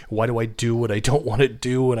 And why do I do what I don't want to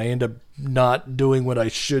do? And I end up not doing what I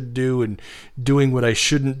should do and doing what I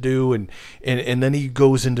shouldn't do. And then he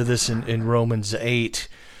goes into this in Romans 8,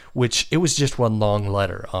 which it was just one long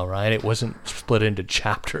letter, all right? It wasn't split into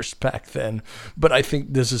chapters back then. But I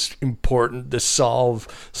think this is important to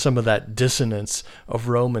solve some of that dissonance of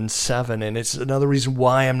Romans 7. And it's another reason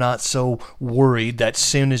why I'm not so worried that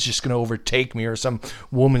sin is just going to overtake me, or some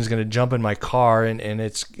woman's going to jump in my car and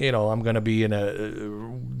it's, I'm going to be in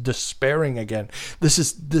a despairing again. This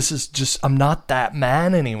is just, I'm not that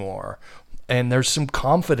man anymore. And there's some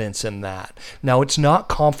confidence in that. Now, it's not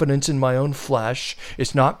confidence in my own flesh.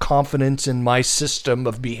 It's not confidence in my system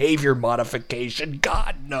of behavior modification.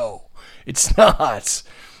 God, no. It's not.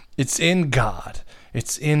 It's in God.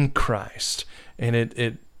 It's in Christ. And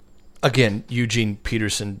it again, Eugene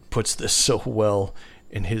Peterson puts this so well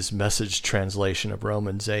in his Message translation of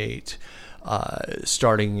Romans 8.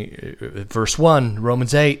 Starting verse 1,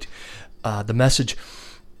 Romans 8, the Message.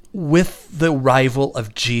 With the arrival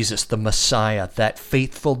of Jesus, the Messiah, that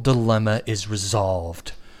faithful dilemma is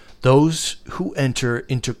resolved. Those who enter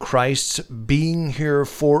into Christ's being here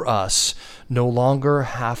for us no longer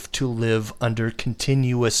have to live under a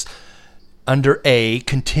continuous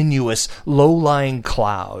low-lying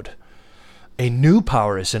cloud. A new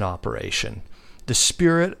power is in operation. The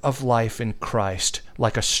Spirit of life in Christ,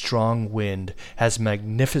 like a strong wind, has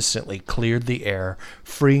magnificently cleared the air,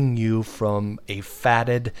 freeing you from a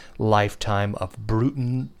fatted lifetime of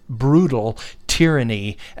brutal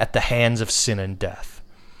tyranny at the hands of sin and death.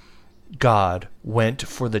 God went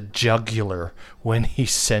for the jugular when he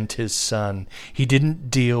sent his Son. He didn't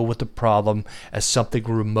deal with the problem as something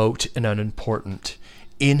remote and unimportant.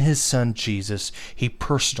 In his Son Jesus, he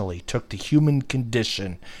personally took the human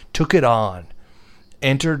condition, took it on,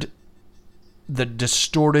 entered the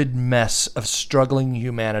distorted mess of struggling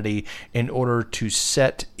humanity in order to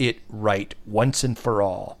set it right once and for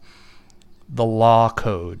all. The law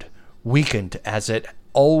code, weakened as it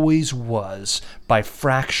always was by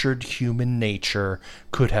fractured human nature,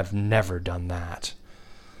 could have never done that.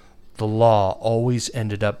 The law always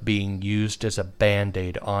ended up being used as a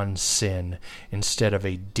band-aid on sin instead of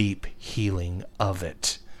a deep healing of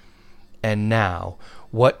it. And now,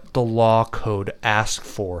 what the law code asked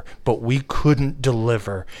for, but we couldn't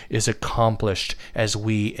deliver, is accomplished as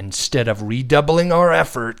we, instead of redoubling our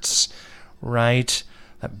efforts, right?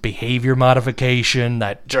 That behavior modification,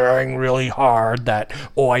 that trying really hard, that,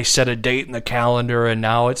 I set a date in the calendar and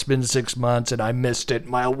now it's been 6 months and I missed it.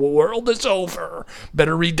 My world is over.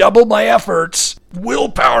 Better redouble my efforts.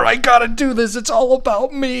 Willpower, I gotta do this. It's all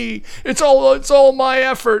about me. It's all my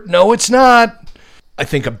effort. No, it's not. I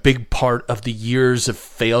think a big part of the years of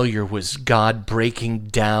failure was God breaking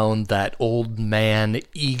down that old man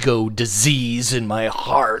ego disease in my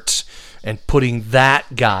heart and putting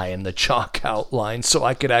that guy in the chalk outline so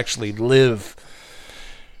I could actually live.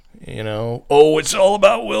 It's all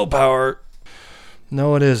about willpower.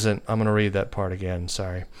 No, it isn't. I'm going to read that part again.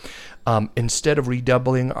 Sorry. Instead of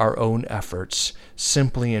redoubling our own efforts,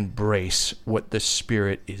 simply embrace what the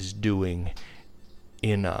Spirit is doing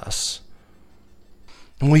in us.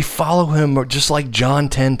 And we follow him, just like John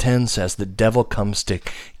 10:10 says, the devil comes to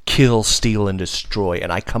kill, steal, and destroy,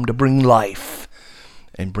 and I come to bring life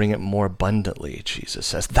and bring it more abundantly, Jesus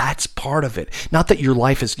says. That's part of it. Not that your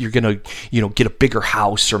life is, you're going to, get a bigger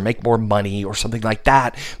house or make more money or something like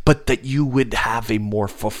that, but that you would have a more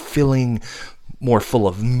fulfilling, more full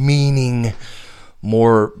of meaning,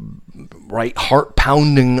 more, heart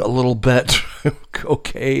pounding a little bit,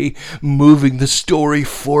 okay, moving the story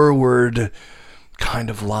forward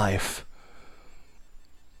kind of life.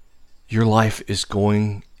 Your life is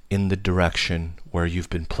going in the direction where you've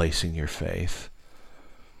been placing your faith.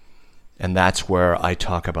 And that's where I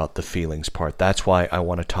talk about the feelings part. That's why I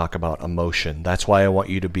want to talk about emotion. That's why I want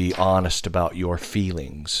you to be honest about your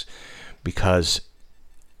feelings. Because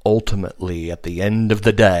ultimately, at the end of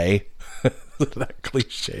the day, that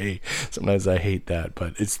cliche, sometimes I hate that,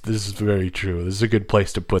 but this is very true. This is a good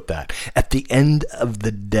place to put that. At the end of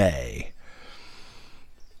the day,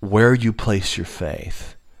 where you place your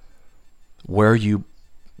faith, where you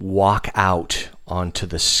walk out onto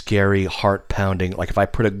the scary, heart-pounding, like if I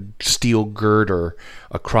put a steel girder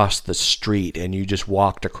across the street and you just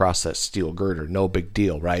walked across that steel girder, no big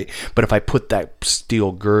deal, right? But if I put that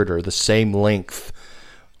steel girder the same length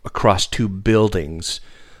across two buildings,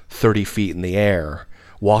 30 feet in the air,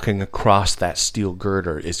 walking across that steel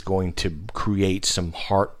girder is going to create some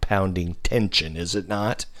heart-pounding tension, is it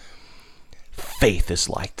not? Faith is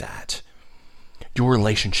like that. Your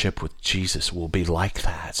relationship with Jesus will be like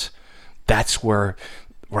that. That's where,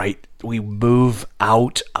 right, we move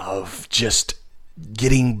out of just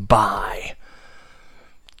getting by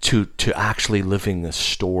to actually living the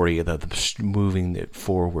story, moving it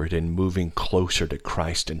forward and moving closer to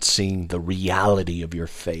Christ and seeing the reality of your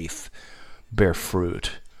faith bear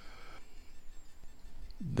fruit.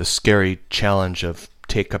 The scary challenge of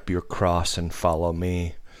take up your cross and follow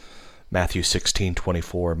me. Matthew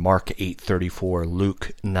 16:24, Mark 8:34,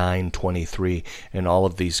 Luke 9:23, in all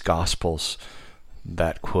of these Gospels,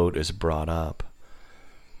 that quote is brought up.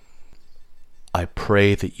 I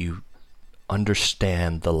pray that you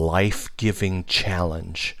understand the life-giving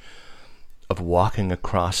challenge of walking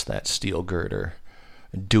across that steel girder,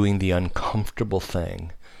 doing the uncomfortable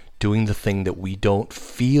thing, doing the thing that we don't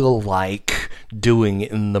feel like doing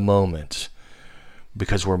in the moment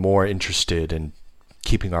because we're more interested in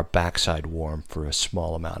keeping our backside warm for a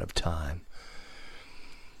small amount of time,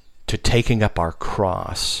 to taking up our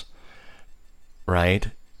cross, right,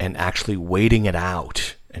 and actually waiting it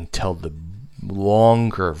out until the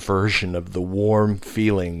longer version of the warm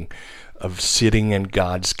feeling of sitting in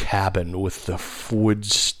God's cabin with the wood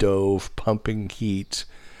stove pumping heat,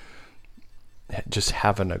 just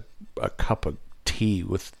having a cup of tea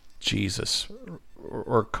with Jesus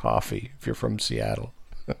or coffee if you're from Seattle.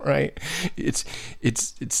 Right? It's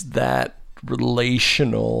that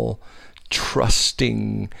relational,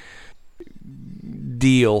 trusting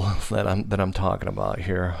deal that I'm talking about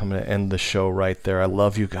here. I'm going to end the show right there. I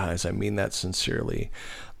love you guys. I mean that sincerely.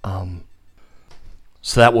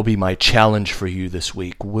 So that will be my challenge for you this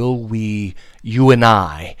week. Will you and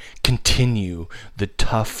I, continue the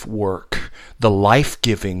tough work, the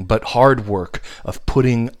life-giving but hard work of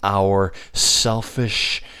putting our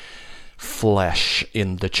selfish flesh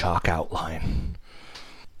in the chalk outline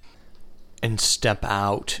and step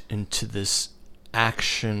out into this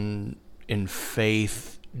action in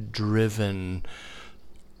faith driven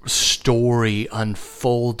story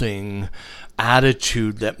unfolding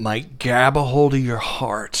attitude that might grab a hold of your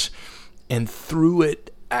heart and through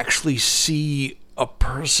it actually see a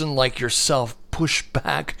person like yourself push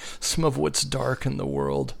back some of what's dark in the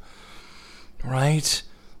world, right?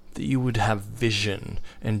 That you would have vision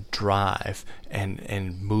and drive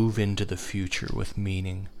and move into the future with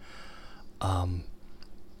meaning.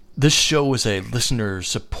 This show is a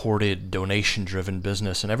listener-supported, donation-driven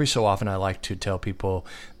business, and every so often I like to tell people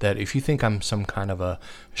that if you think I'm some kind of a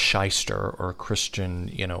shyster or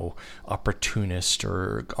Christian, opportunist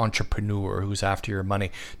or entrepreneur who's after your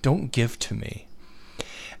money, don't give to me.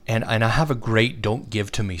 And I have a great Don't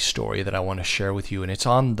Give to Me story that I want to share with you, and it's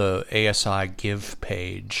on the ASI Give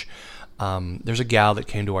page. There's a gal that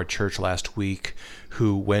came to our church last week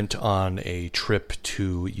who went on a trip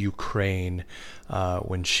to Ukraine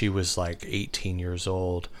when she was like 18 years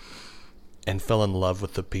old and fell in love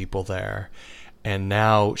with the people there. And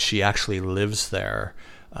now she actually lives there.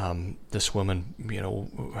 This woman,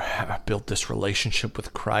 built this relationship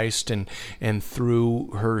with Christ, and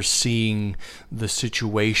through her seeing the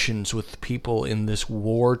situations with people in this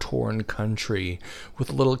war-torn country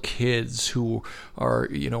with little kids who are,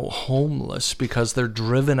 homeless because they're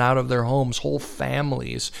driven out of their homes, whole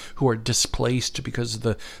families who are displaced because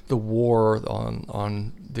of the war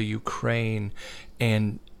on the Ukraine.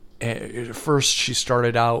 And at first she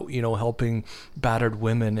started out, helping battered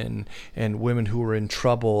women and women who were in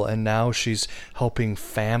trouble, and now she's helping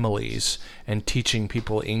families and teaching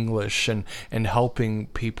people English and helping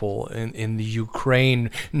people in the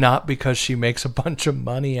Ukraine, not because she makes a bunch of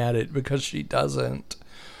money at it, because she doesn't,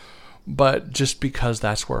 but just because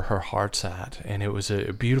that's where her heart's at. And it was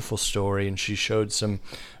a beautiful story, and she showed some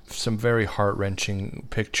very heart-wrenching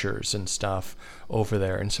pictures and stuff over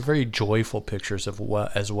there, and some very joyful pictures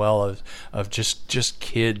as well of just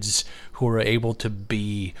kids who are able to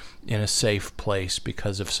be in a safe place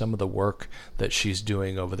because of some of the work that she's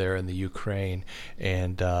doing over there in the Ukraine.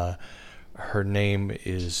 And her name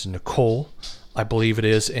is Nicole, I believe it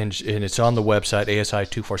is, and it's on the website,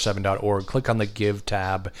 asi247.org. Click on the Give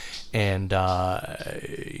tab, and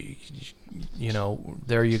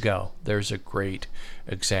there you go. There's a great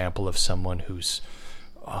example of someone who's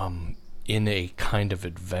in a kind of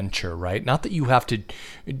adventure, right? Not that you have to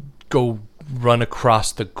go run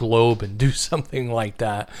across the globe and do something like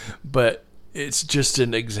that. But it's just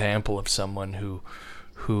an example of someone who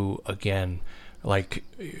again, like,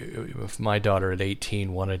 if my daughter at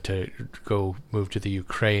 18 wanted to go move to the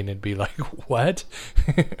Ukraine, it'd be like, what?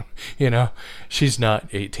 You know, she's not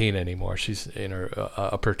 18 anymore. She's in her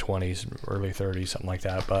upper 20s, early 30s, something like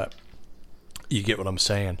that. But you get what I'm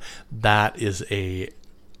saying. That is a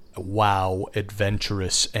wow,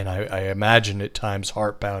 adventurous, and I imagine at times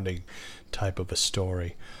heart-pounding type of a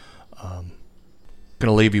story. I'm going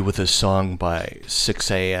to leave you with a song by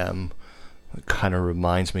 6am. It kind of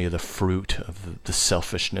reminds me of the fruit of the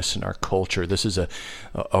selfishness in our culture. This is a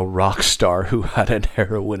rock star who had an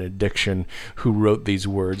heroin addiction who wrote these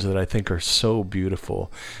words that I think are so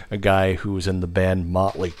beautiful. A guy who was in the band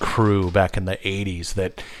Motley Crue back in the 80s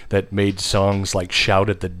that made songs like Shout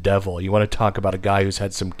at the Devil. You want to talk about a guy who's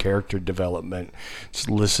had some character development. Just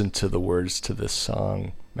listen to the words to this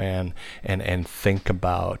song, man, and think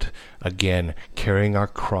about, again, carrying our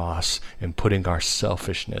cross and putting our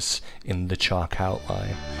selfishness in the chalk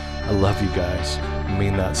outline. I love you guys. I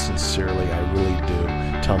mean that sincerely. I really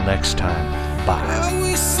do. Till next time.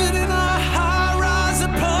 Bye.